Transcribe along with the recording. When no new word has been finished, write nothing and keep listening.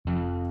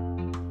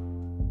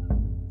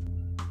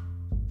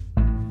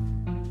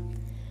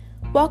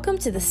Welcome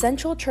to the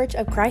Central Church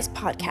of Christ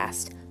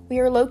podcast. We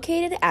are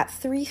located at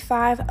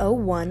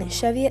 3501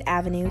 Cheviot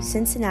Avenue,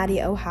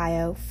 Cincinnati,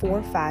 Ohio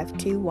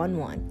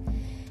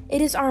 45211.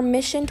 It is our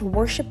mission to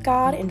worship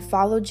God and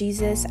follow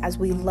Jesus as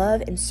we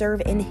love and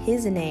serve in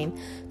His name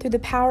through the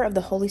power of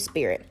the Holy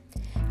Spirit.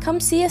 Come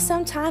see us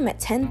sometime at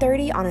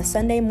 10:30 on a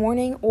Sunday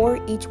morning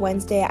or each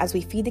Wednesday as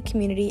we feed the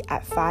community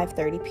at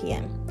 5:30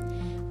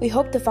 p.m. We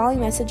hope the following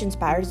message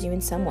inspires you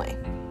in some way.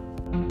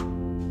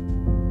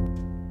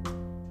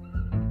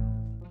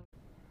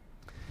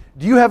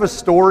 Do you have a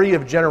story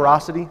of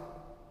generosity?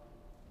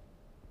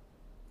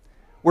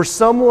 Where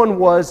someone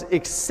was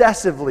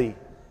excessively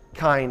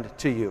kind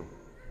to you?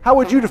 How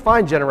would you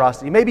define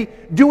generosity? Maybe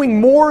doing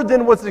more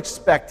than was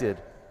expected,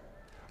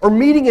 or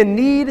meeting a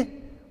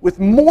need with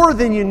more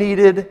than you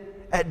needed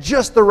at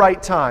just the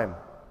right time,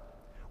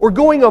 or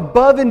going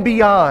above and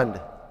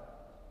beyond.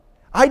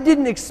 I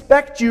didn't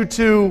expect you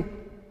to.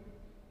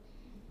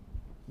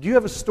 Do you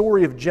have a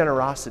story of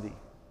generosity?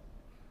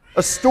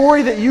 A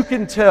story that you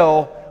can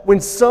tell when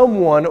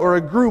someone or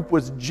a group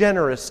was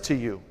generous to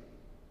you?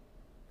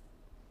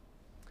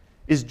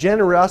 Is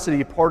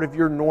generosity a part of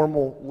your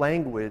normal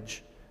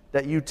language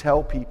that you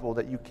tell people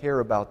that you care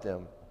about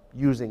them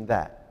using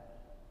that?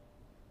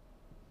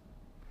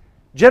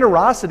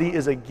 Generosity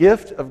is a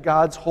gift of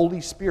God's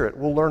Holy Spirit.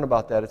 We'll learn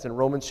about that. It's in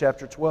Romans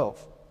chapter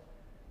 12.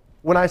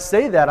 When I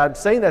say that, I'm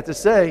saying that to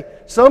say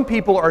some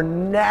people are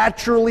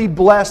naturally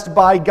blessed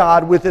by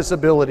God with this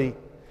ability.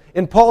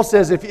 And Paul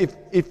says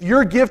if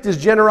your gift is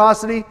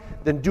generosity,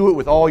 then do it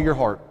with all your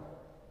heart.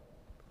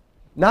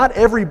 Not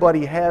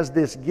everybody has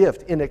this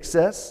gift in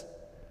excess,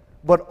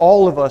 but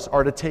all of us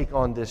are to take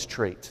on this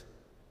trait.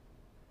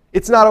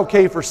 It's not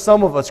okay for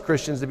some of us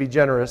Christians to be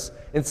generous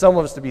and some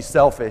of us to be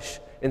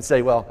selfish and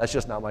say, well, that's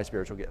just not my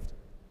spiritual gift.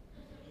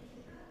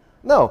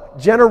 No,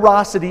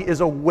 generosity is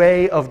a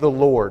way of the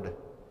Lord.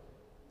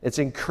 It's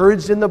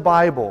encouraged in the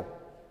Bible,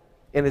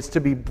 and it's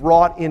to be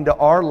brought into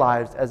our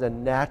lives as a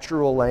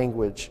natural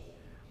language,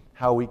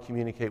 how we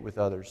communicate with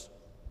others.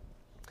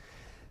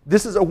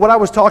 This is what I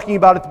was talking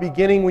about at the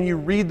beginning. When you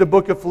read the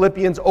book of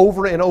Philippians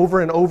over and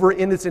over and over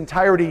in its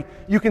entirety,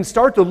 you can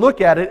start to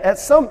look at it at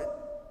some,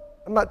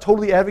 I'm not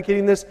totally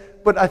advocating this,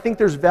 but I think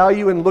there's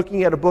value in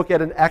looking at a book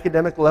at an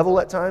academic level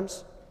at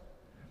times.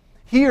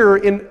 Here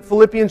in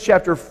Philippians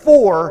chapter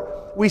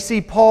 4, we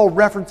see Paul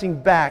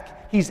referencing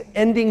back. He's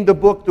ending the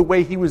book the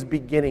way he was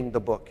beginning the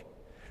book.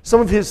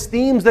 Some of his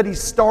themes that he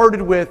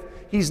started with,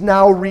 he's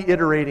now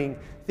reiterating.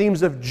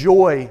 Themes of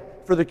joy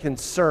for the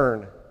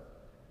concern.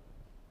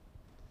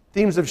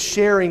 Themes of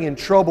sharing in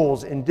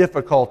troubles and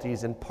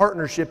difficulties and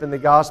partnership in the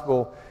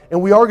gospel. And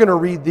we are going to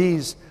read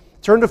these.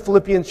 Turn to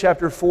Philippians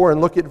chapter 4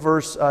 and look at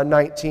verse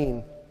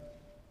 19.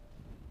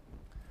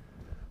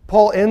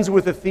 Paul ends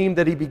with a theme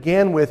that he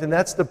began with, and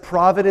that's the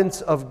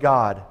providence of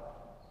God.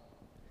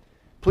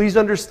 Please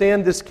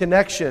understand this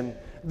connection.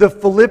 The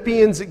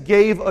Philippians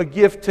gave a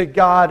gift to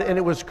God, and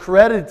it was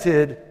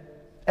credited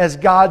as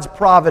God's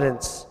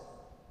providence.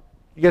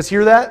 You guys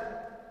hear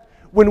that?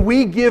 When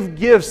we give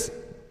gifts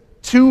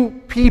to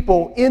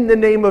people in the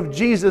name of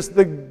Jesus,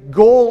 the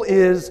goal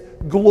is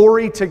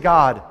glory to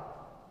God.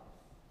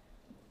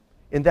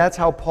 And that's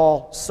how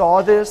Paul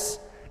saw this,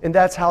 and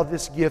that's how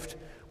this gift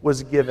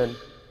was given.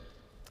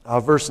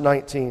 Verse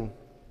 19.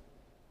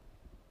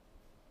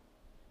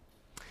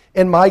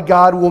 And my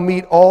God will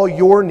meet all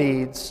your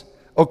needs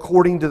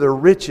according to the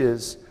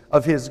riches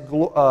of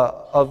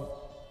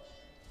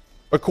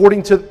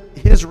according to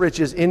His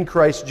riches in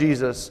Christ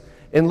Jesus.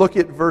 And look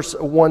at verse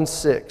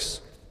 1:6.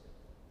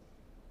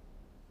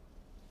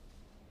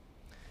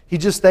 He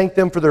just thanked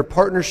them for their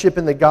partnership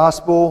in the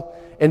gospel,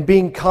 and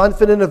being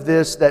confident of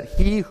this, that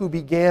He who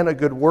began a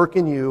good work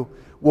in you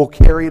will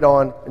carry it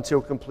on until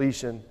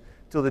completion,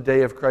 till the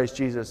day of Christ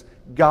Jesus.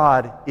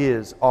 God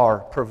is our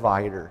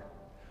provider.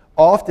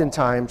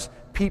 Oftentimes,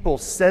 people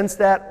sense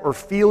that or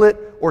feel it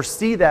or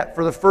see that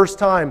for the first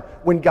time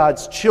when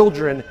God's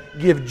children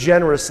give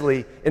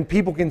generously, and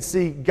people can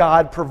see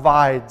God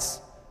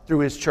provides through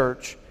His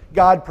church.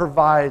 God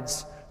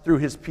provides through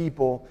His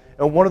people.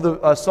 And one of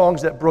the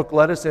songs that Brooke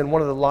led us in,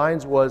 one of the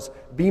lines was,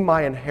 "Be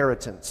my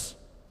inheritance."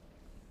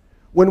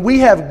 When we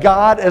have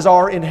God as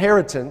our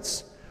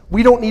inheritance,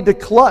 we don't need to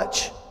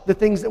clutch the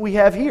things that we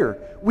have here.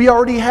 We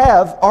already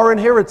have our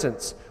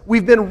inheritance.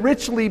 We've been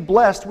richly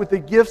blessed with the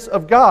gifts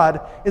of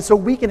God, and so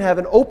we can have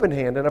an open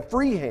hand and a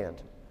free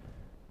hand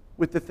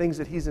with the things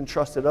that He's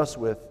entrusted us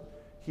with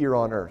here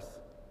on earth.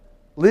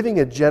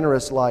 Living a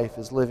generous life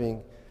is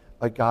living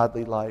a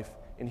godly life.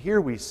 And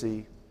here we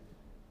see,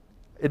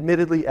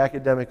 admittedly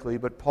academically,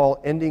 but Paul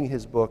ending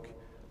his book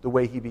the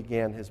way he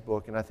began his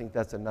book, and I think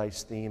that's a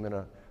nice theme and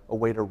a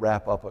way to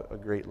wrap up a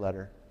great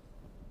letter.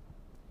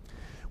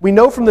 We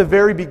know from the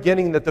very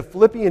beginning that the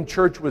Philippian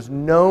church was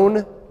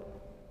known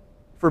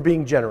for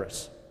being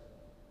generous.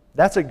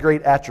 That's a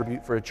great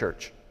attribute for a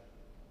church.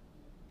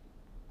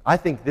 I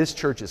think this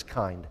church is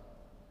kind.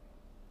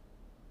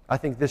 I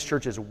think this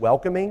church is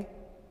welcoming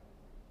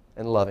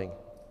and loving.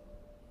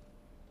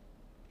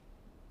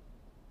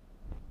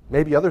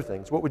 Maybe other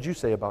things. What would you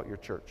say about your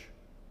church?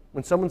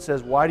 When someone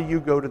says, why do you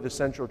go to the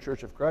Central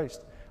Church of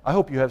Christ? I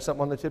hope you have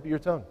something on the tip of your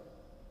tongue.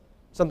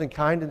 Something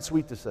kind and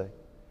sweet to say.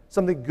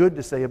 Something good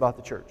to say about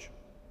the church.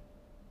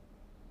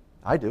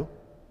 I do.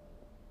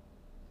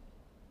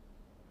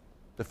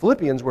 The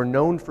Philippians were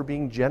known for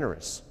being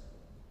generous.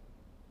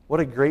 What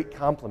a great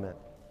compliment.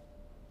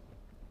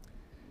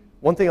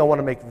 One thing I want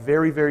to make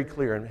very, very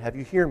clear, and have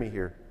you hear me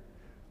here.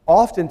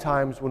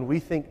 Oftentimes when we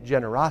think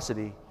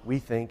generosity, we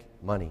think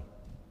money.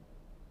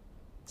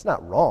 It's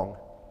not wrong,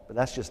 but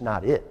that's just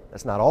not it.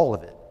 That's not all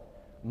of it.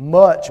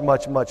 Much,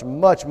 much, much,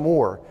 much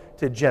more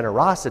to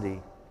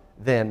generosity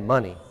than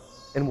money.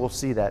 And we'll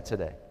see that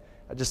today.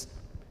 I just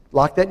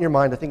lock that in your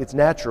mind. I think it's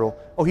natural.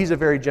 Oh, he's a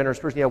very generous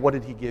person. Yeah, what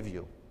did he give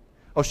you?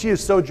 Oh, she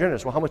is so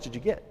generous. Well, how much did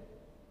you get?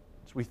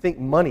 So we think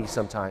money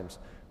sometimes,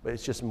 but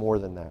it's just more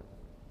than that.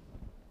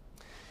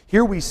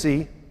 Here we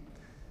see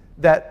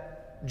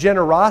that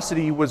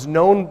generosity was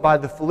known by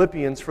the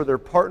Philippians for their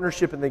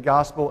partnership in the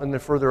gospel and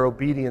for their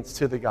obedience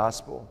to the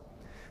gospel.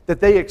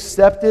 That they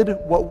accepted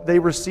what they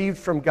received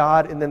from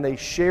God and then they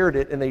shared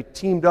it and they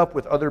teamed up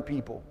with other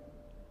people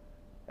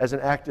as an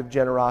act of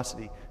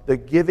generosity. The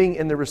giving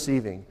and the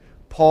receiving.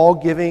 Paul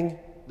giving,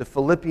 the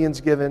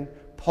Philippians given,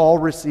 Paul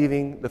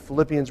receiving, the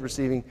Philippians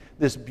receiving.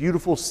 This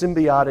beautiful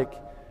symbiotic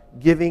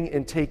giving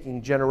and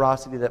taking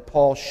generosity that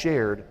Paul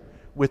shared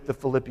with the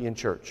Philippian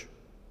church.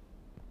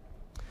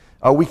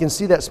 We can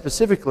see that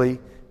specifically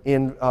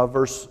in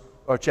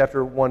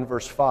chapter 1,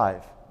 verse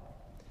 5.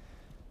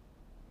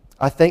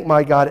 I thank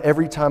my God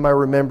every time I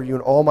remember you.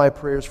 In all my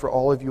prayers for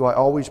all of you, I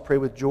always pray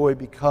with joy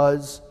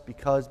because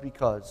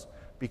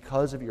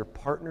of your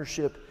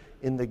partnership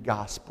in the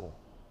gospel.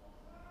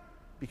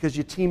 Because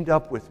you teamed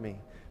up with me.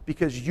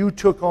 Because you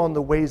took on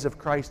the ways of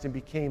Christ and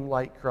became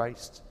like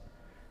Christ.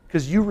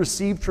 Because you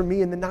received from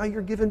me and then now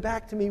you're giving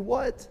back to me.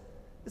 What?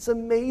 It's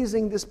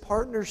amazing, this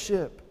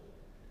partnership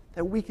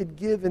that we could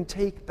give and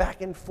take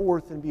back and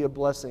forth and be a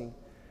blessing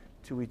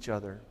to each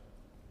other.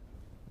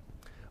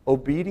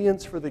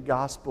 Obedience for the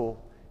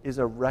gospel is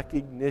a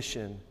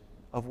recognition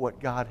of what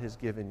God has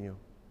given you.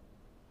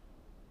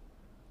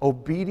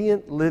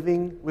 Obedient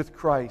living with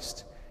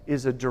Christ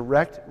is a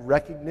direct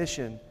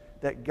recognition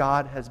that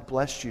God has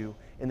blessed you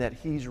and that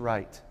He's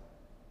right.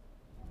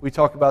 We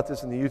talk about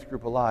this in the youth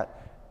group a lot.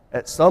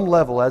 At some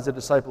level, as a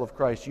disciple of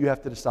Christ, you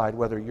have to decide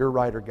whether you're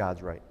right or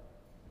God's right.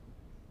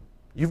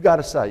 You've got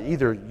to decide,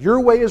 either your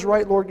way is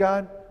right, Lord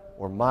God,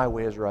 or my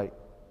way is right.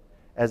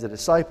 As a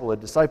disciple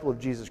of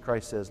Jesus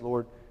Christ says,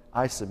 Lord,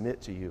 I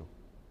submit to you.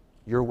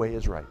 Your way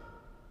is right.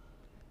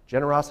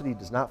 Generosity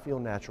does not feel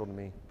natural to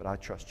me, but I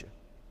trust you.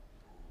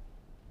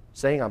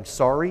 Saying I'm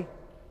sorry,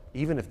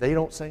 even if they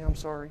don't say I'm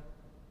sorry,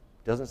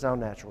 doesn't sound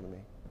natural to me.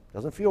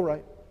 Doesn't feel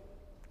right.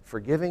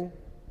 Forgiving,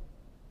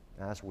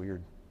 that's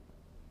weird.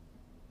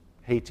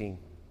 Hating,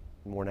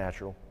 more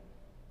natural.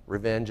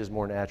 Revenge is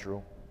more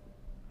natural.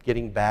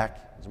 Getting back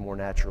is more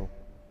natural.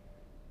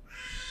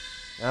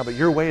 But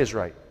your way is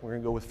right. We're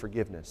going to go with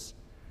forgiveness.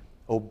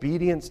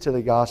 Obedience to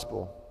the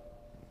gospel.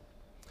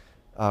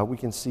 We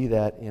can see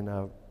that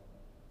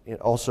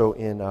also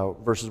in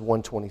verses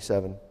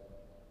 127.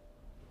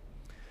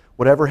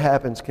 Whatever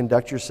happens,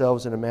 conduct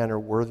yourselves in a manner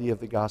worthy of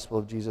the gospel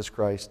of Jesus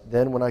Christ.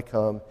 Then when I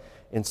come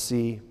and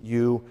see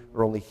you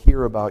or only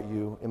hear about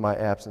you in my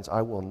absence,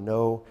 I will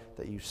know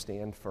that you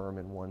stand firm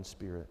in one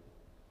spirit.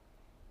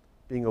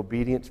 Being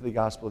obedient to the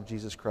gospel of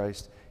Jesus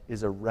Christ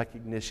is a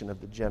recognition of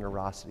the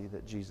generosity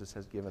that Jesus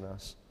has given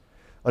us.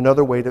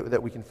 Another way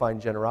that we can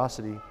find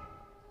generosity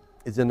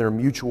is in their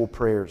mutual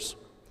prayers.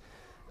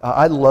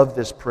 I love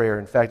this prayer.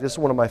 In fact, this is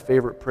one of my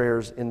favorite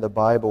prayers in the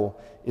Bible,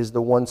 is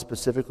the one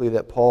specifically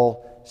that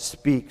Paul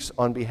speaks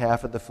on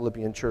behalf of the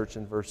Philippian church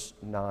in verse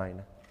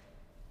 9.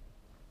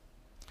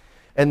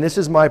 And this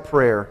is my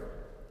prayer,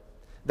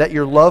 that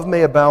your love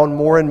may abound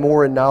more and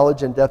more in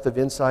knowledge and depth of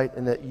insight,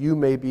 and that you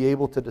may be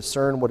able to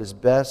discern what is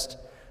best,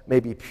 may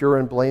be pure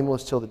and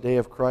blameless till the day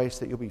of Christ,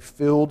 that you'll be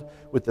filled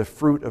with the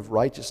fruit of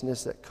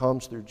righteousness that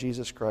comes through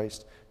Jesus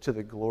Christ to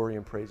the glory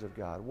and praise of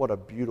God. What a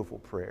beautiful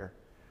prayer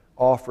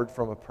offered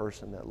from a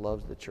person that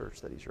loves the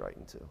church that he's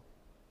writing to.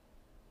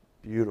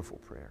 Beautiful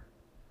prayer.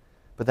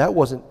 But it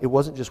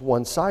wasn't just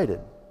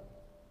one-sided.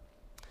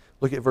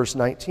 Look at verse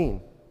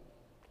 19.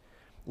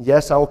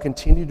 Yes, I will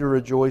continue to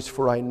rejoice,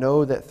 for I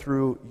know that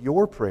through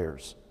your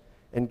prayers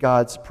and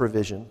God's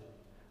provision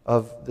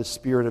of the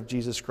Spirit of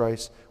Jesus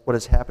Christ, what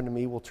has happened to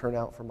me will turn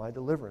out for my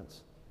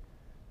deliverance.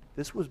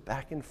 This was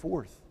back and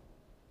forth.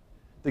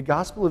 The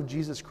gospel of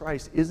Jesus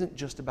Christ isn't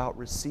just about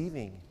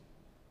receiving.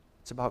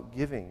 It's about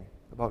giving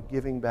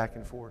back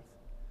and forth.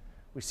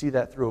 We see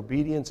that through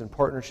obedience and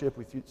partnership.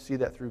 We see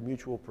that through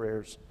mutual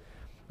prayers.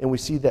 And we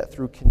see that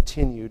through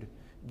continued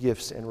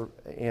gifts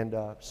and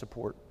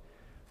support.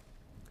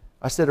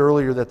 I said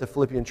earlier that the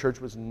Philippian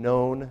church was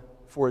known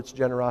for its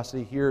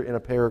generosity. Here in a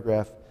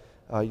paragraph,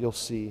 you'll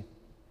see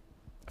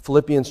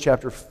Philippians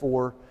chapter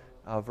 4,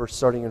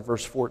 starting in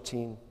verse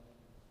 14.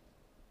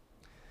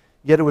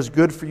 Yet it was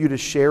good for you to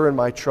share in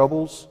my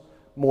troubles.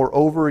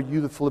 Moreover,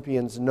 you, the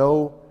Philippians,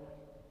 know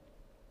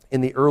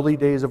In the early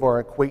days of our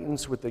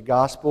acquaintance with the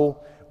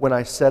gospel, when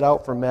I set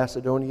out from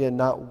Macedonia,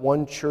 not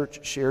one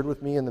church shared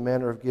with me in the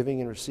manner of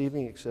giving and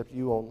receiving except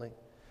you only.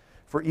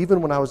 For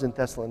even when I was in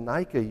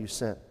Thessalonica, you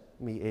sent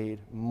me aid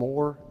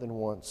more than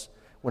once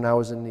when I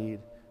was in need.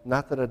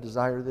 Not that I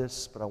desire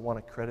this, but I want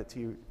to credit to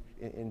you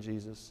in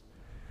Jesus.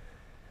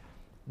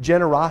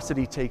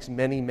 Generosity takes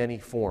many, many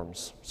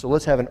forms. So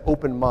let's have an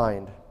open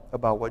mind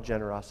about what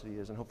generosity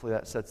is, and hopefully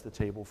that sets the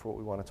table for what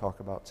we want to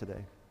talk about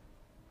today.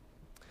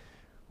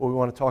 What we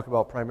want to talk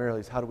about primarily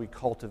is how do we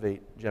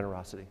cultivate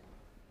generosity?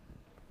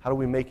 How do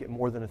we make it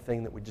more than a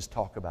thing that we just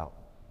talk about?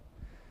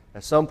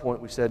 At some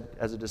point, we said,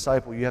 as a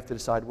disciple, you have to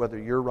decide whether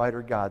you're right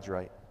or God's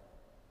right.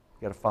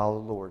 You've got to follow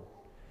the Lord.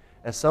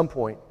 At some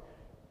point,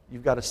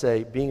 you've got to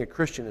say, being a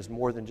Christian is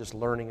more than just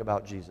learning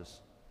about Jesus.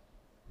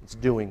 It's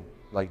doing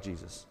like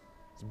Jesus.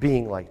 It's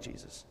being like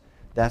Jesus.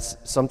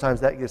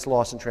 Sometimes that gets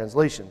lost in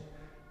translation.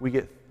 We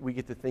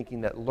get to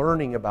thinking that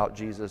learning about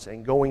Jesus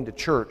and going to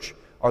church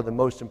are the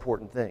most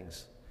important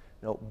things.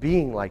 No,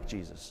 being like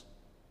Jesus.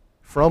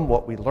 From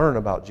what we learn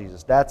about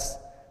Jesus,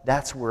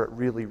 that's where it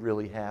really,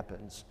 really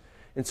happens.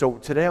 And so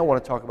today I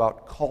want to talk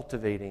about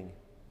cultivating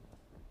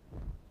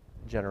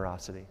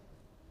generosity,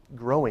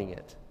 growing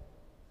it.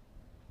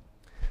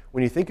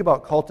 When you think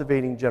about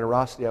cultivating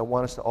generosity, I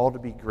want us to all to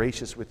be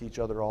gracious with each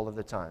other all of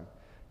the time,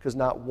 because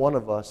not one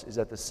of us is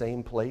at the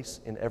same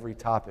place in every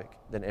topic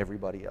than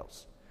everybody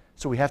else.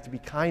 So we have to be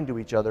kind to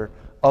each other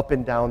up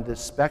and down this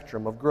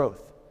spectrum of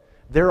growth.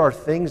 There are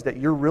things that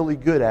you're really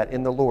good at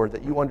in the Lord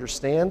that you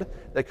understand,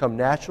 that come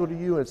natural to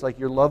you, and it's like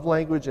your love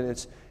language, and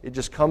it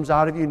just comes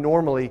out of you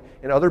normally,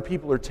 and other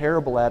people are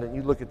terrible at it, and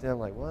you look at them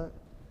like, what?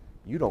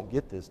 You don't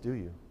get this, do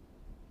you?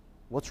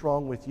 What's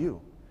wrong with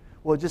you?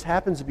 Well, it just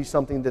happens to be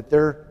something that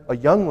they're a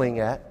youngling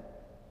at,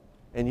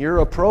 and you're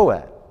a pro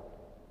at.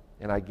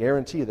 And I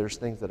guarantee you there's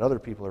things that other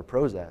people are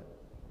pros at,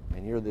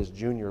 and you're this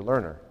junior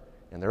learner,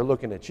 and they're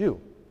looking at you.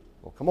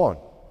 Well, come on.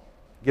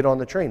 Get on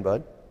the train,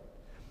 bud.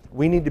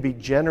 We need to be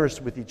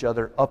generous with each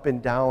other up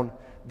and down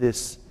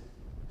this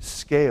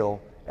scale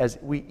as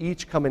we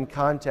each come in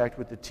contact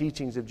with the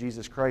teachings of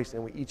Jesus Christ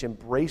and we each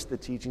embrace the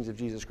teachings of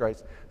Jesus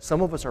Christ.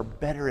 Some of us are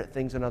better at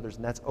things than others,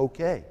 and that's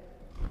okay.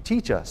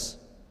 Teach us.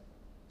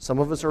 Some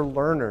of us are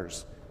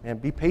learners, and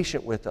be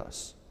patient with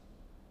us.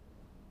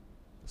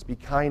 Let's be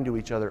kind to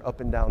each other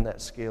up and down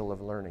that scale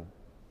of learning.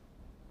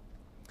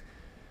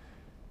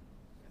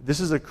 This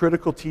is a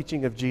critical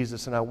teaching of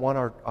Jesus, and I want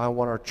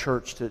our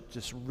church to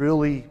just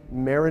really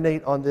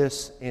marinate on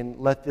this and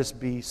let this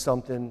be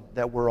something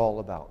that we're all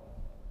about.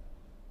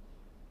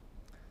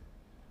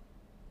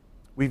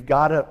 We've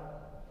got to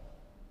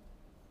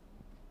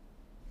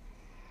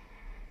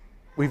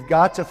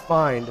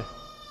find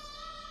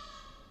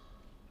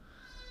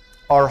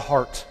our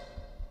heart.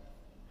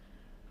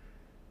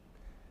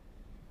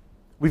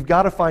 We've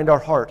got to find our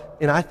heart,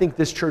 and I think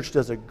this church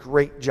does a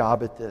great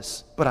job at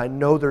this, but I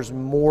know there's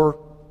more.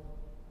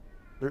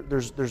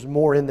 There's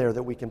more in there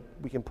that we can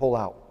pull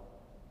out.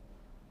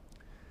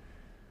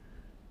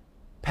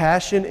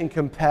 Passion and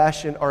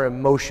compassion are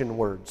emotion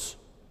words.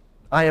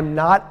 I am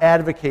not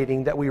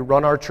advocating that we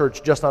run our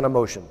church just on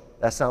emotion.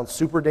 That sounds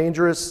super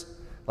dangerous,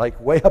 like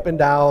way up and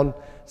down,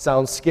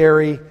 sounds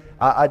scary.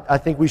 I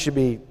think we should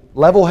be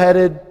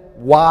level-headed,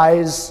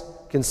 wise,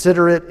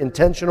 considerate,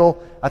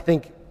 intentional. I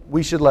think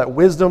we should let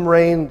wisdom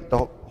reign, the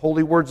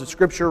holy words of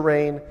Scripture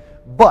reign.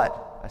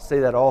 But, I say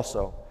that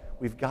also,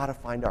 we've got to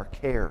find our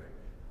care,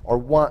 our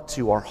want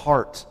to, our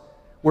heart,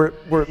 where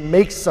it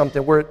makes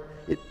something, where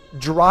it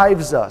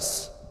drives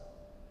us,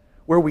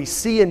 where we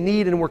see a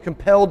need and we're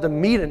compelled to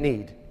meet a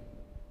need.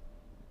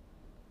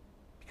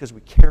 Because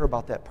we care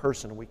about that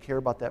person, or we care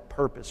about that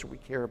purpose, or we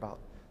care about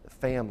the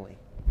family.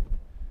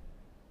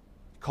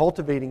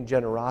 Cultivating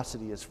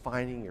generosity is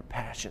finding your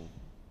passion.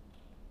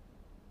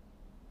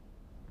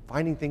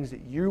 Finding things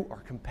that you are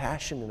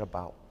compassionate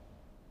about.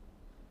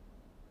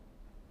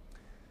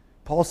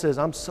 Paul says,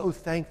 I'm so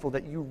thankful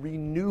that you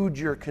renewed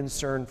your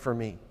concern for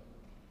me.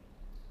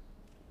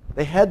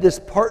 They had this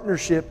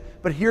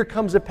partnership, but here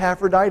comes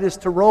Epaphroditus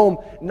to Rome,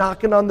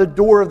 knocking on the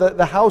door of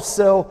the house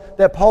cell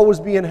that Paul was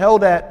being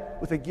held at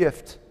with a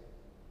gift.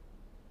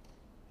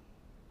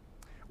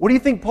 What do you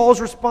think Paul's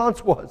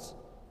response was?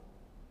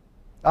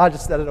 I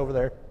just said it over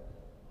there.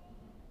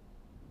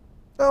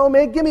 Oh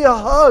man, give me a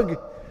hug.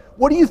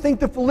 What do you think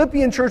the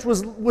Philippian church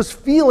was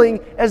feeling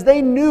as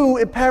they knew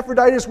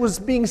Epaphroditus was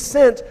being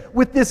sent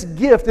with this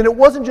gift? And it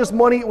wasn't just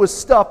money, it was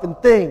stuff and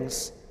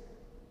things.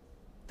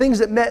 Things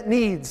that met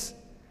needs.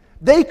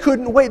 They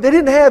couldn't wait. They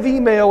didn't have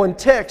email and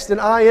text and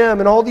IM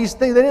and all these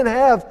things. They didn't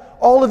have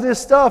all of this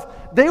stuff.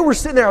 They were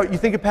sitting there. You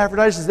think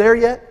Epaphroditus is there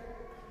yet?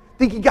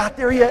 Think he got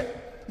there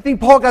yet? You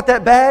think Paul got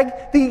that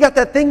bag? Think he got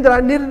that thing that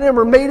I knitted him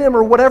or made him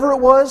or whatever it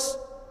was?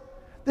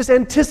 This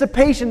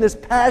anticipation, this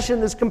passion,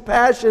 this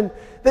compassion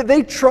that they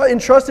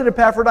entrusted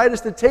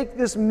Epaphroditus to take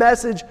this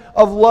message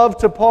of love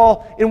to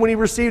Paul. And when he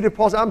received it,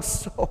 Paul said,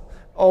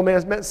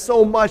 it's meant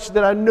so much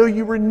that I knew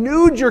you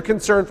renewed your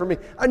concern for me.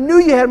 I knew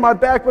you had my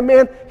back, but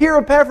man, here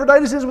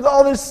Epaphroditus is with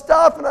all this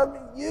stuff, and I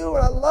mean you,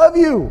 and I love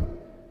you.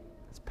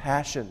 It's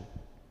passion.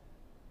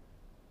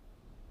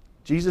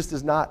 Jesus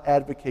does not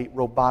advocate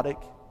robotic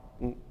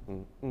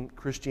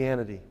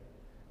Christianity.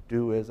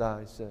 Do as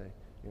I say.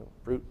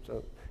 Fruit.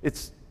 So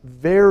it's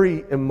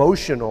very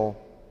emotional,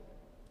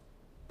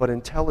 but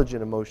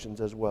intelligent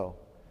emotions as well.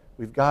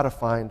 We've got to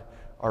find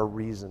our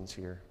reasons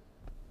here.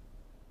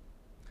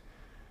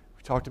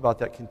 We talked about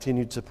that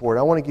continued support.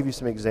 I want to give you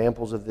some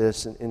examples of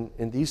this,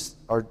 and these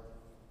are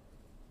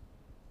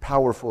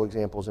powerful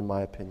examples in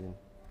my opinion.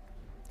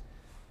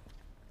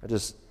 I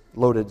just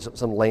loaded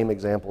some lame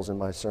examples in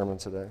my sermon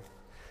today.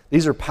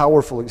 These are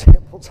powerful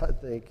examples, I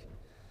think.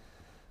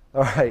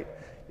 All right,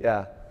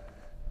 yeah.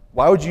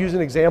 Why would you use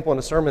an example in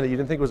a sermon that you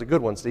didn't think was a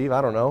good one, Steve? I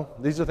don't know.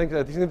 These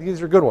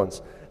are good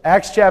ones.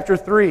 Acts chapter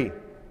 3.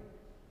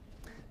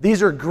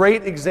 These are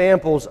great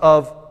examples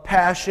of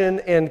passion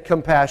and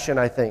compassion,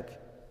 I think.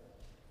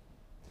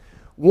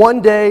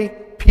 One day,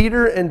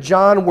 Peter and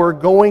John were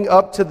going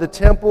up to the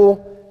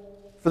temple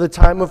for the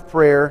time of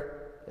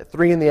prayer at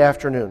 3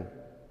 p.m.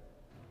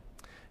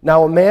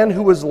 Now a man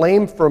who was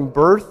lame from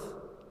birth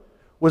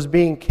was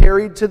being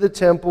carried to the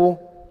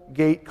temple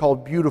gate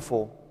called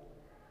Beautiful,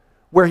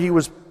 where he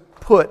was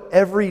put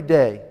every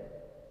day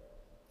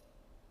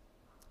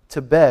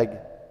to beg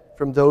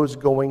from those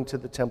going to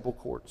the temple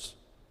courts.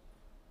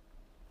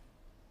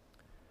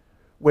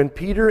 When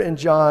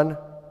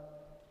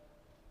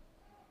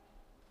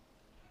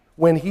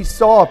he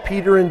saw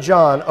Peter and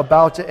John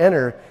about to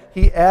enter,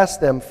 he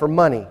asked them for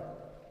money.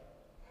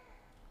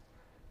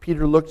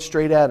 Peter looked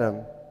straight at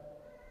him,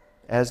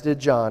 as did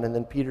John, and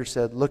then Peter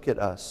said, "Look at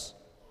us."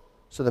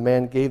 So the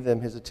man gave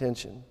them his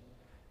attention,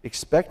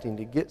 expecting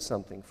to get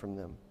something from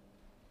them.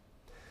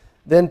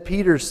 Then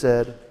Peter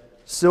said,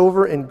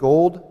 "Silver and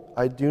gold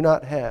I do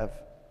not have,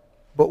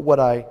 but what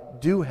I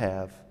do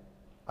have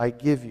I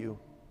give you.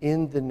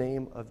 In the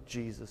name of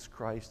Jesus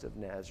Christ of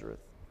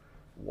Nazareth,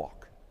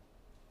 walk."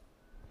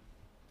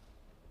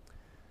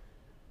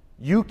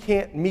 You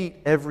can't meet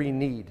every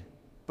need,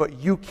 but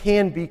you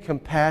can be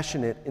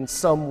compassionate in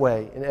some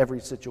way in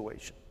every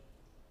situation.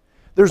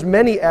 There's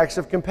many acts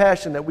of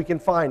compassion that we can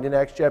find in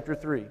Acts chapter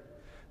 3.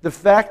 The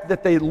fact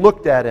that they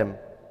looked at him,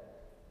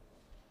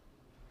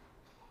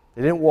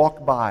 they didn't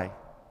walk by,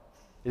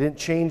 they didn't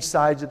change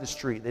sides of the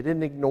street, they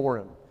didn't ignore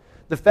him.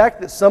 The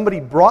fact that somebody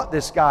brought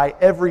this guy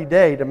every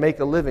day to make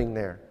a living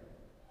there,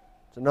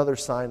 it's another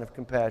sign of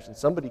compassion.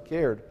 Somebody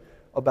cared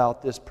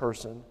about this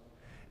person.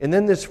 And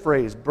then this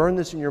phrase, burn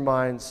this in your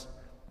minds,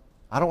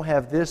 I don't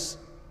have this,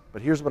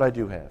 but here's what I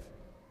do have.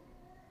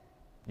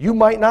 You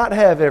might not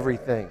have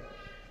everything.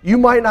 You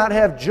might not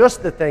have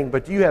just the thing,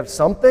 but do you have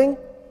something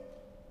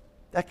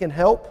that can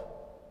help?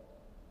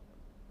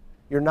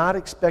 You're not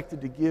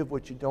expected to give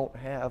what you don't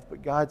have,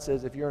 but God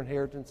says if your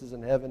inheritance is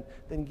in heaven,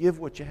 then give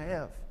what you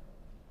have.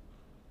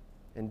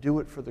 And do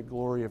it for the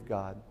glory of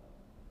God.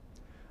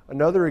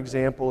 Another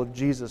example of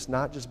Jesus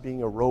not just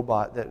being a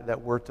robot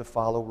that we're to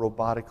follow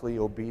robotically,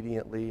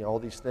 obediently, all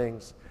these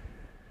things.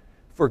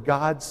 For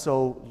God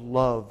so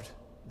loved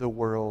the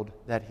world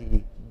that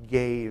He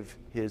gave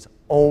His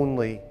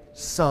only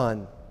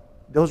Son.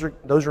 Those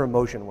are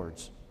emotion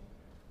words.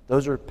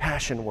 Those are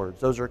passion words.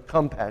 Those are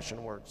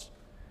compassion words.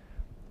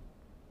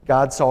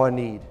 God saw a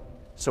need,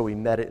 so He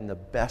met it in the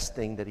best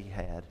thing that He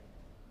had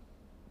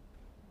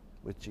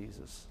with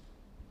Jesus.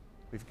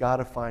 We've got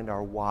to find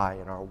our why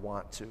and our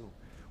want to.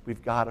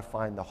 We've got to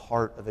find the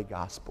heart of the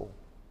gospel.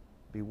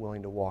 Be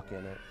willing to walk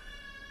in it.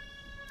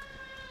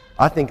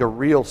 I think a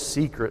real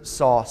secret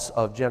sauce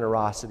of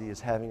generosity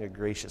is having a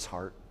gracious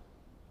heart.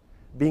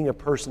 Being a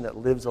person that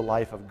lives a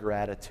life of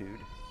gratitude.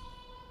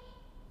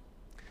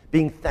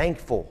 Being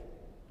thankful.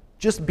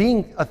 Just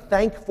being a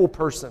thankful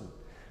person.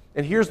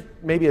 And here's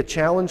maybe a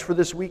challenge for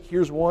this week.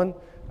 Here's one.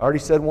 I already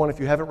said one.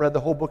 If you haven't read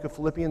the whole book of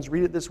Philippians,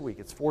 read it this week.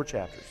 It's 4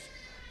 chapters.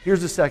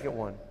 Here's the second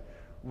one.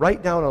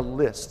 Write down a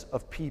list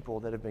of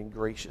people that have been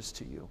gracious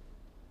to you,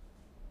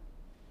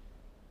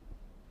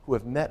 who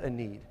have met a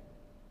need.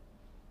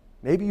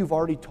 Maybe you've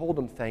already told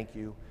them thank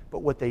you,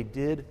 but what they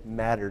did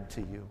mattered to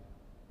you.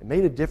 It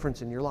made a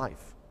difference in your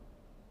life.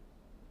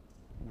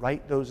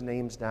 Write those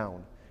names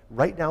down.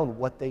 Write down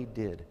what they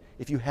did.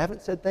 If you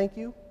haven't said thank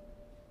you,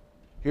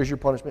 here's your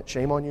punishment,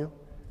 shame on you,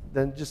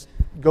 then just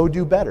go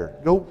do better.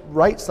 Go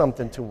write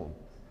something to them.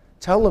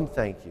 Tell them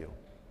thank you.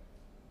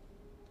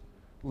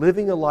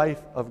 Living a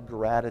life of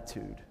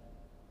gratitude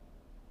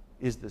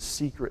is the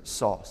secret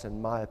sauce,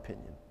 in my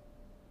opinion,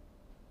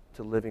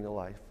 to living a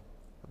life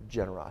of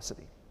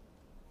generosity.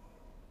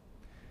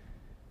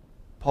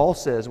 Paul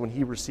says when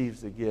he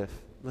receives the gift,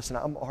 listen,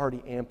 I'm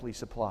already amply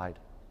supplied.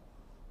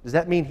 Does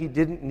that mean he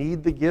didn't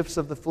need the gifts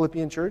of the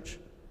Philippian church?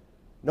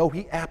 No,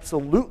 he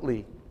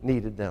absolutely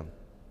needed them.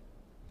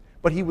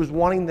 But he was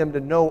wanting them to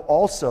know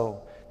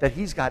also that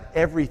he's got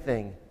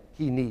everything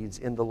he needs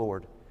in the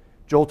Lord.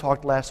 Joel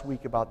talked last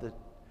week about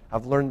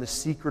I've learned the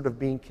secret of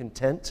being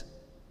content.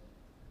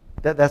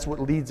 That's what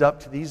leads up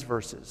to these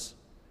verses.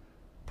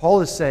 Paul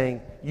is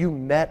saying, you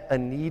met a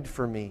need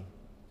for me,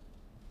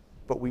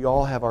 but we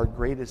all have our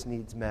greatest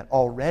needs met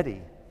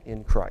already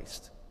in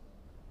Christ.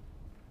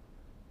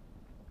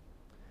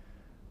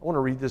 I want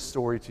to read this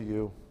story to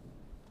you.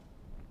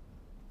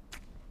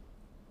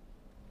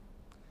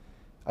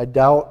 I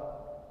doubt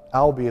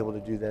I'll be able to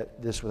do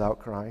this without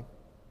crying.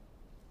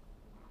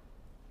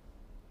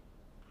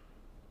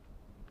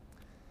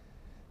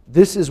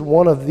 This is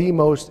one of the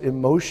most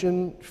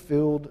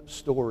emotion-filled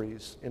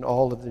stories in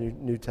all of the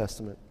New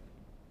Testament.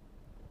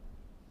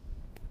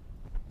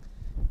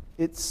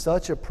 It's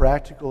such a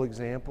practical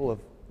example of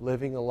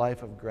living a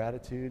life of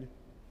gratitude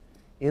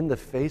in the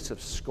face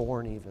of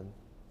scorn even.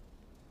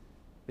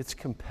 It's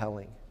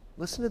compelling.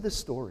 Listen to this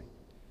story.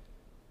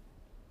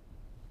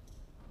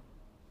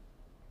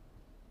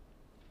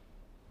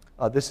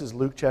 This is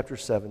Luke chapter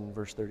 7,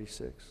 verse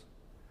 36.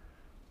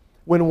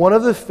 When one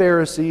of the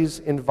Pharisees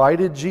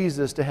invited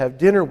Jesus to have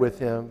dinner with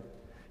him,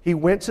 he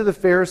went to the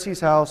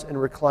Pharisee's house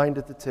and reclined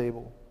at the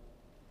table.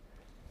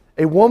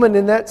 A woman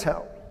in that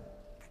town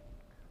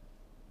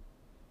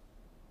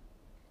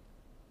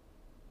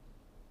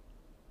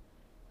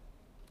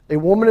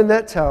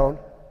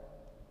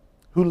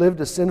who lived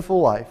a sinful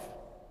life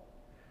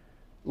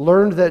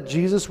learned that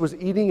Jesus was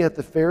eating at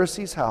the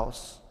Pharisee's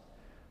house,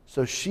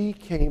 so she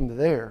came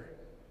there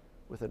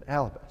with an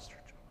alabaster jar.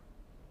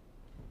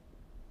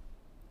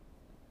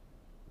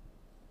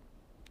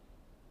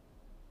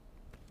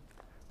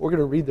 We're going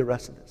to read the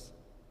rest of this.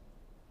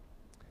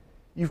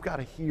 You've got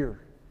to hear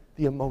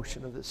the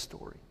emotion of this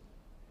story.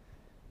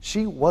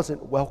 She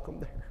wasn't welcome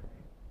there.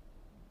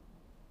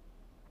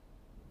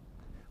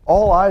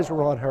 All eyes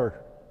were on her.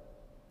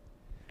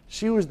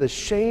 She was the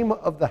shame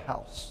of the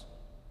house.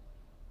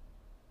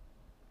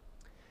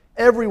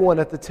 Everyone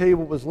at the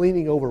table was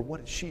leaning over.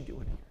 What is she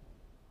doing here?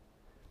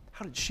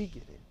 How did she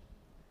get in?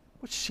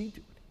 What's she doing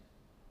here?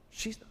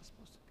 She's not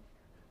supposed to be here.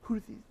 Who are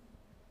these?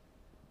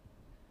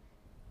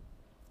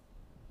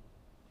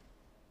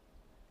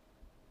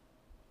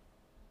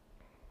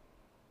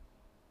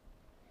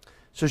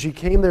 So she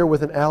came there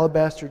with an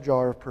alabaster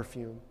jar of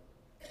perfume.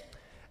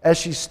 As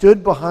she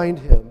stood behind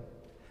him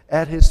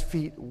at his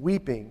feet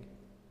weeping,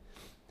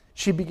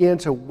 she began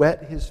to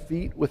wet his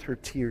feet with her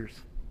tears.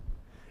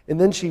 And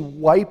then she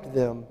wiped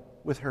them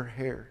with her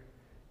hair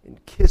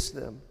and kissed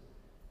them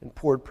and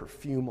poured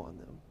perfume on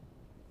them.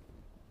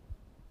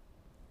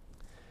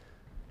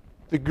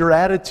 The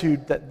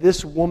gratitude that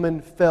this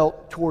woman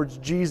felt towards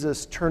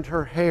Jesus turned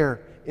her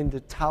hair into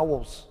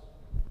towels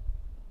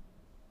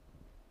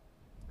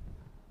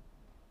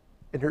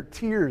and her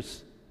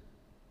tears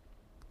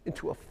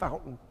into a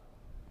fountain.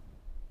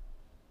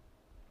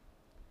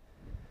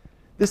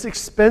 This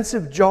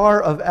expensive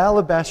jar of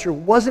alabaster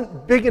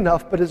wasn't big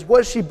enough, but it's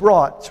what she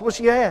brought. It's what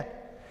she had.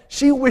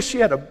 She wished she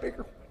had a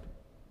bigger one.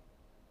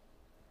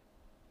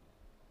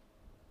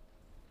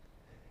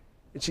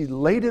 And she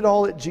laid it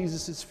all at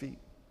Jesus' feet,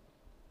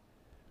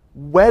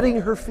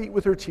 wetting her feet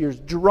with her tears,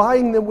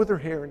 drying them with her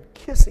hair, and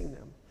kissing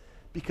them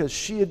because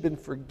she had been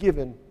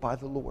forgiven by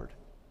the Lord.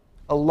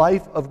 A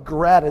life of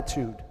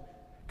gratitude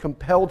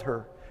compelled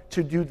her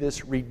to do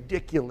this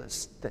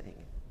ridiculous thing.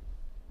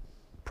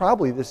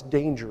 Probably this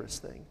dangerous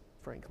thing,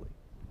 frankly.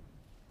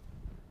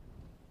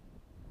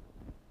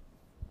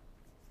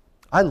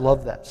 I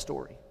love that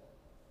story.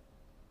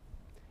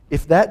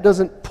 If that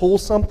doesn't pull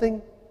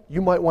something,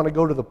 you might want to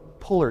go to the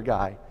puller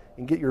guy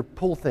and get your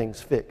pull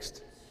things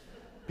fixed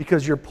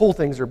because your pull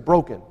things are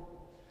broken.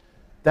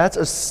 That's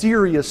a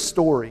serious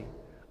story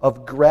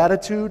of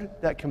gratitude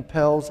that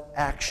compels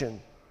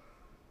action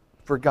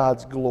for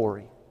God's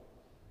glory.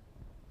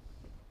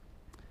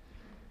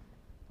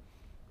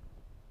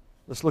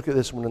 Let's look at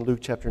this one in Luke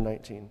chapter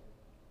 19.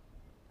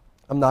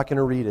 I'm not going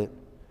to read it,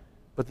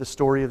 but the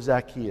story of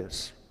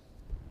Zacchaeus,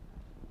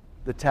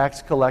 the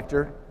tax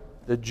collector,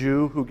 the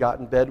Jew who got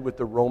in bed with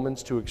the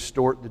Romans to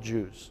extort the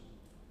Jews.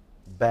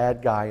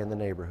 Bad guy in the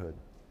neighborhood.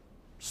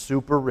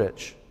 Super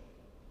rich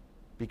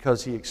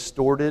because he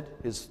extorted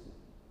his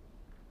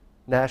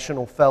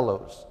national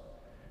fellows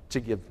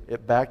to give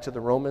it back to the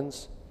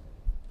Romans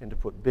and to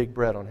put big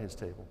bread on his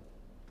table.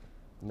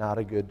 Not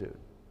a good dude.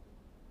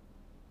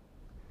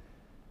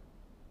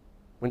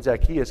 When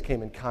Zacchaeus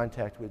came in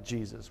contact with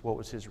Jesus, what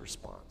was his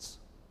response?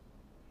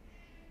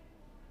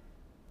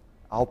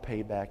 I'll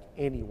pay back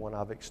anyone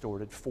I've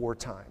extorted 4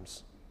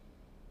 times.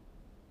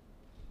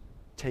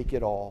 Take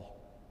it all.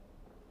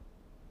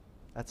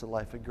 That's a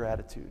life of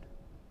gratitude.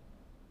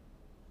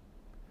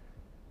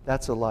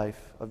 That's a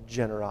life of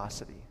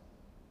generosity.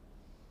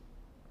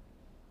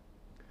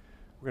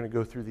 We're going to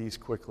go through these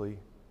quickly.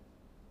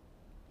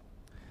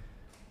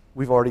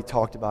 We've already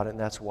talked about it, and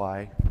that's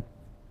why.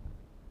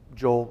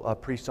 Joel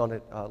preached on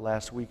it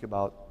last week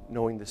about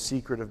knowing the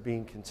secret of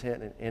being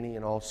content in any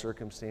and all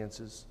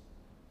circumstances.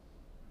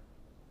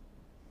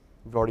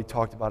 We've already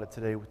talked about it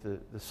today with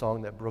the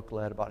song that Brooke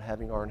led about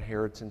having our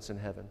inheritance in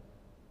heaven.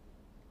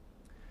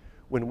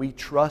 When we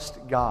trust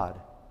God,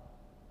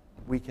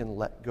 we can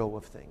let go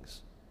of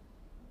things.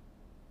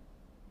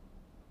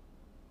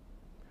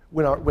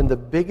 When the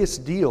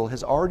biggest deal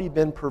has already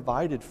been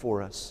provided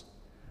for us,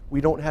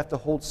 we don't have to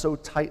hold so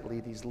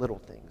tightly these little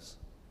things.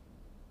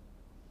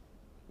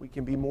 We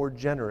can be more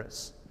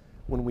generous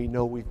when we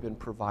know we've been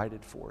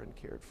provided for and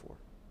cared for.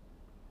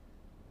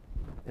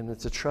 And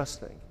it's a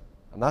trust thing.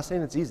 I'm not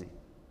saying it's easy.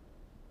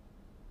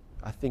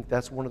 I think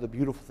that's one of the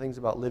beautiful things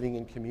about living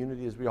in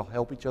community is we all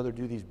help each other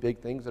do these big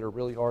things that are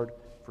really hard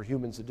for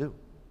humans to do.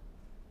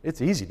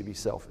 It's easy to be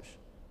selfish.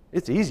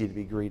 It's easy to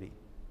be greedy.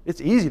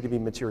 It's easy to be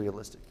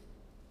materialistic.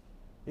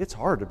 It's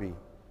hard to be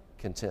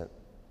content.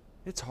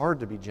 It's hard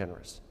to be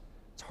generous.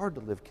 It's hard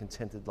to live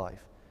contented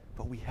life.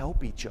 But we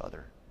help each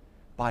other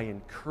by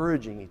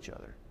encouraging each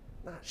other,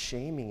 not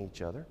shaming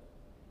each other,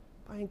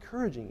 by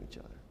encouraging each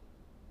other.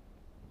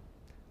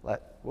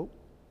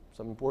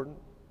 Something important?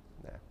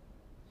 Nah.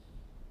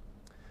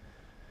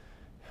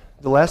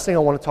 The last thing I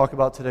want to talk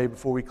about today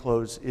before we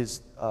close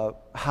is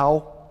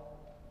how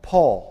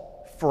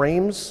Paul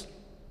frames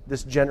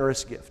this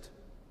generous gift.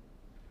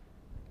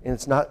 And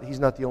he's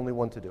not the only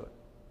one to do it.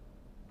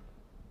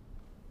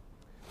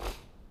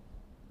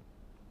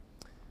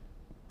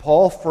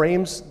 Paul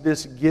frames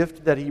this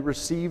gift that he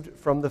received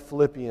from the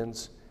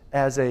Philippians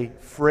as a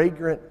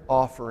fragrant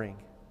offering,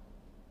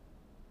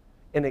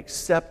 an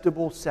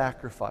acceptable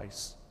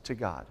sacrifice to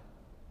God.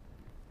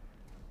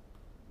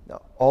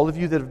 Now, all of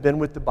you that have been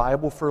with the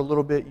Bible for a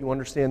little bit, you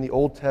understand the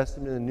Old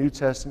Testament and the New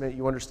Testament.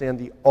 You understand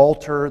the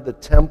altar, the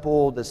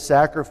temple, the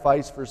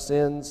sacrifice for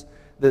sins,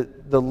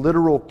 the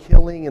literal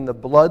killing and the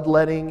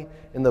bloodletting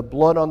and the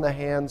blood on the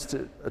hands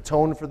to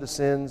atone for the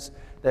sins,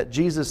 that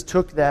Jesus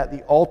took that,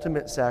 the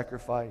ultimate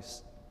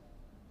sacrifice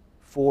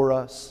for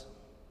us,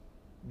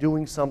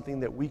 doing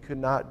something that we could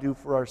not do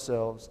for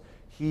ourselves.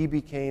 He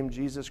became,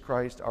 Jesus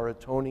Christ, our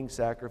atoning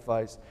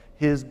sacrifice.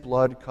 His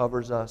blood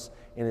covers us,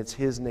 and it's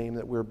His name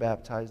that we're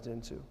baptized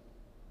into.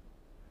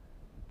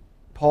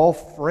 Paul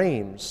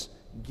frames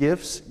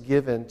gifts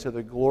given to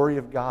the glory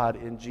of God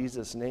in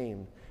Jesus'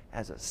 name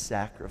as a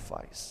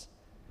sacrifice,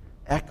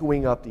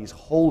 echoing up these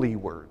holy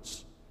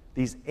words,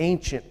 these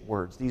ancient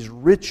words, these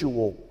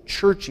ritual,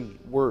 churchy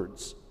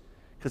words,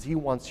 because he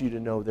wants you to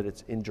know that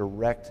it's in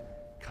direct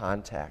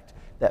contact,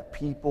 that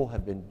people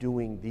have been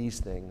doing these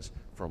things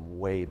from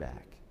way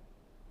back.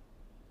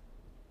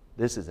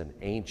 This is an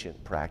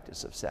ancient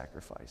practice of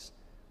sacrifice.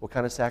 What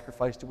kind of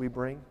sacrifice do we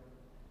bring?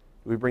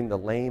 Do we bring the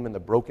lame and the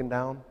broken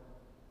down?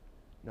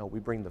 No, we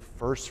bring the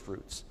first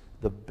fruits,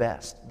 the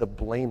best, the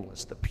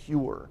blameless, the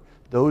pure.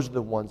 Those are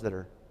the ones that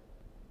are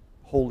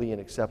holy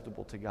and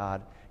acceptable to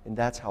God. And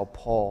that's how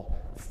Paul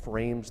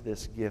frames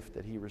this gift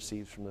that he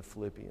receives from the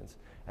Philippians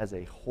as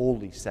a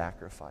holy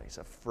sacrifice,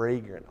 a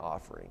fragrant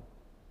offering.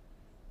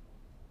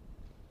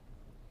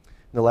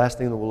 And the last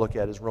thing that we'll look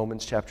at is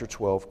Romans chapter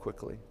 12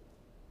 quickly.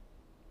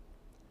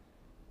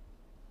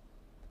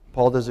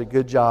 Paul does a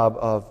good job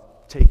of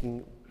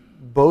taking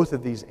both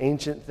of these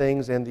ancient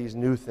things and these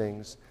new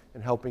things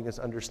and helping us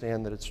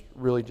understand that it's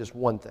really just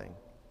one thing.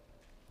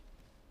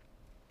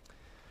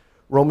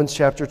 Romans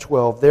chapter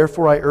 12,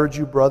 therefore I urge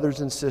you,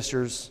 brothers and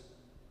sisters,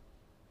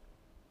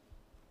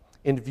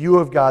 in view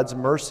of God's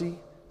mercy,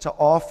 to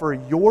offer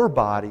your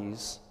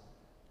bodies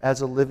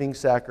as a living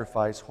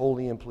sacrifice,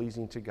 holy and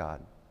pleasing to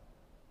God.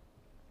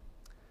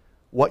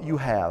 What you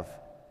have,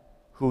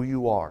 who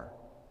you are,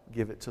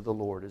 give it to the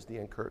Lord is the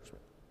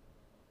encouragement.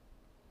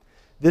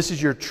 This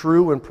is your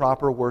true and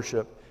proper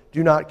worship.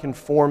 Do not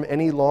conform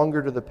any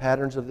longer to the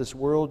patterns of this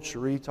world.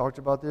 Cherie talked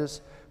about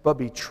this. But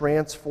be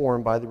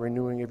transformed by the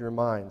renewing of your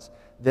minds.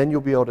 Then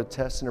you'll be able to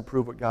test and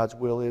approve what God's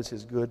will is,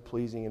 His good,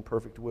 pleasing, and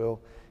perfect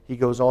will. He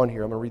goes on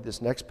here. I'm going to read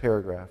this next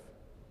paragraph.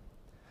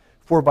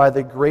 For by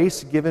the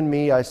grace given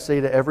me, I say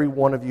to every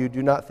one of you,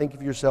 do not think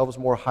of yourselves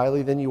more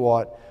highly than you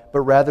ought,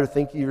 but rather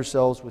think of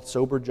yourselves with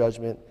sober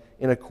judgment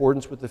in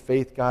accordance with the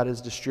faith God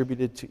has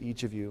distributed to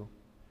each of you.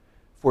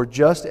 For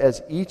just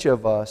as each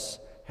of us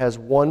has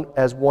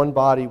one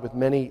body with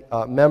many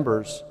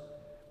members,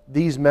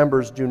 these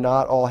members do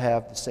not all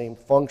have the same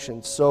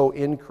function. So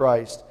in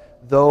Christ,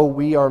 though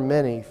we are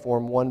many,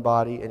 form one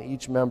body, and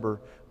each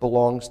member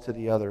belongs to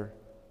the other.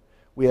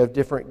 We have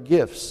different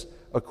gifts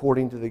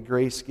according to the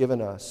grace given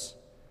us.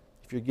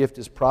 If your gift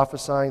is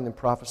prophesying, then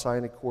prophesy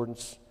in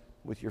accordance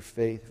with your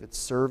faith. If it's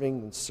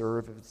serving, then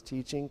serve. If it's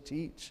teaching,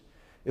 teach.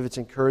 If it's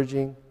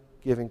encouraging,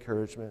 give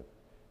encouragement.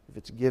 If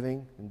it's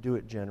giving, then do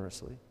it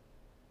generously.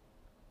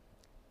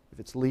 If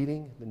it's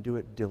leading, then do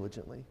it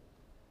diligently.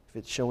 If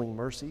it's showing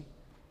mercy,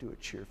 do it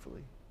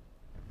cheerfully.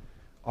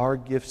 Our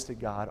gifts to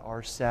God,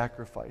 our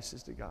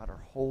sacrifices to God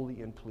are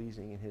holy and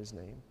pleasing in His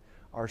name.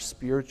 Our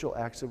spiritual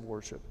acts of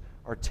worship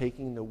are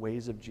taking the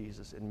ways of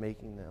Jesus and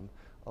making them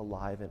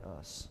alive in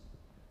us.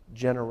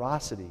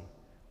 Generosity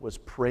was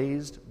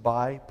praised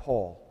by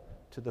Paul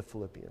to the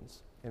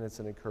Philippians, and it's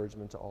an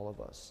encouragement to all of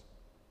us.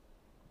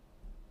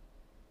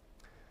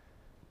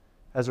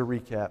 As a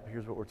recap,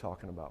 here's what we're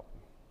talking about.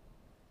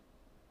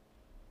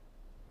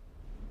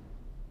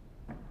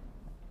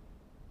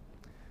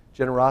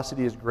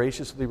 Generosity is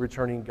graciously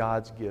returning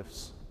God's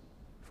gifts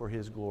for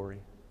His glory.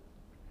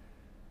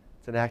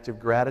 It's an act of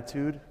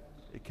gratitude.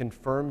 It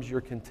confirms your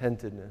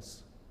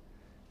contentedness.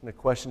 And the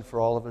question for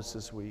all of us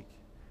this week,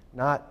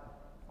 not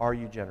are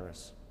you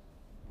generous?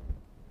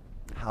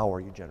 How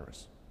are you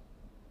generous?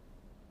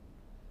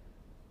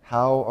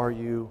 How are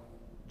you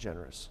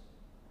generous?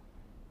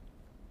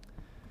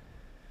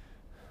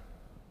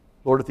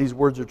 Lord, if these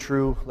words are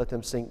true, let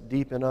them sink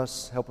deep in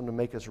us, help them to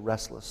make us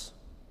restless.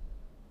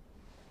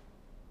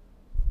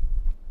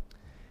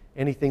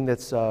 Anything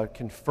that's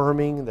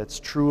confirming, that's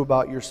true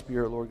about your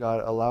Spirit, Lord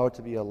God, allow it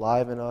to be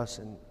alive in us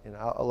and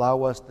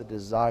allow us the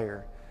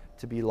desire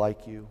to be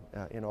like you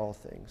in all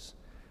things.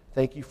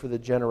 Thank you for the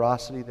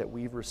generosity that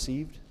we've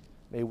received.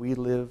 May we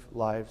live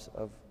lives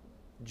of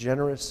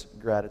generous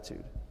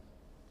gratitude.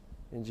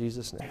 In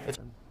Jesus' name,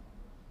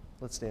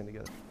 let's stand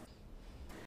together.